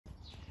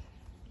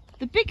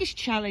The biggest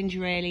challenge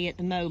really at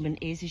the moment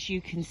is, as you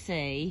can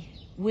see,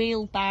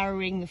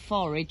 wheelbarrowing the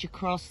forage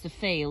across the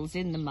fields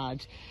in the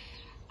mud.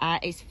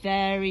 It's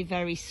very,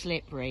 very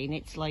slippery and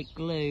it's like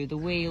glue. The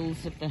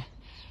wheels of the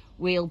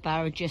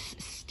wheelbarrow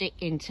just stick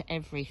into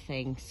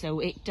everything.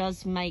 So it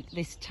does make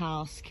this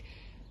task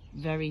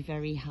very,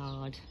 very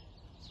hard.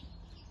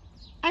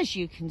 As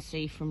you can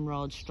see from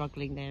Rod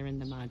struggling there in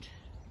the mud.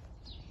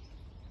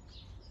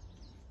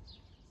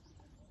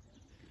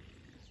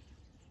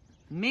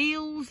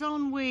 Meals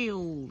on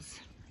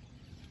wheels.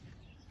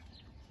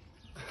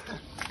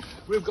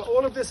 We've got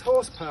all of this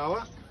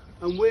horsepower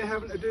and we're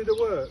having to do the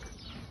work.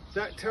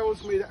 That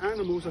tells me that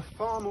animals are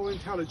far more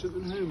intelligent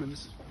than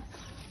humans.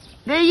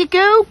 There you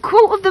go,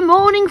 quote of the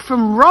morning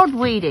from Rod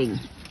Weeding.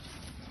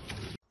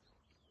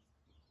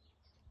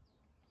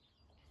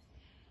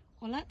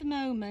 Well, at the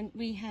moment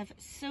we have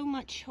so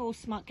much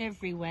horse muck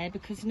everywhere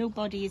because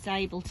nobody is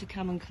able to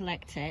come and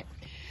collect it.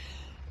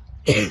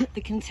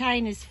 The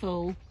container's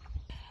full.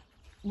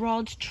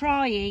 Rod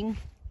trying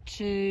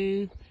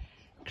to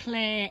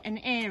clear an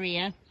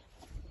area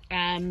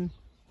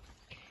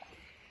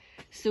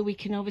so we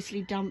can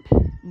obviously dump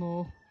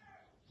more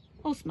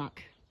horse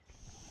muck.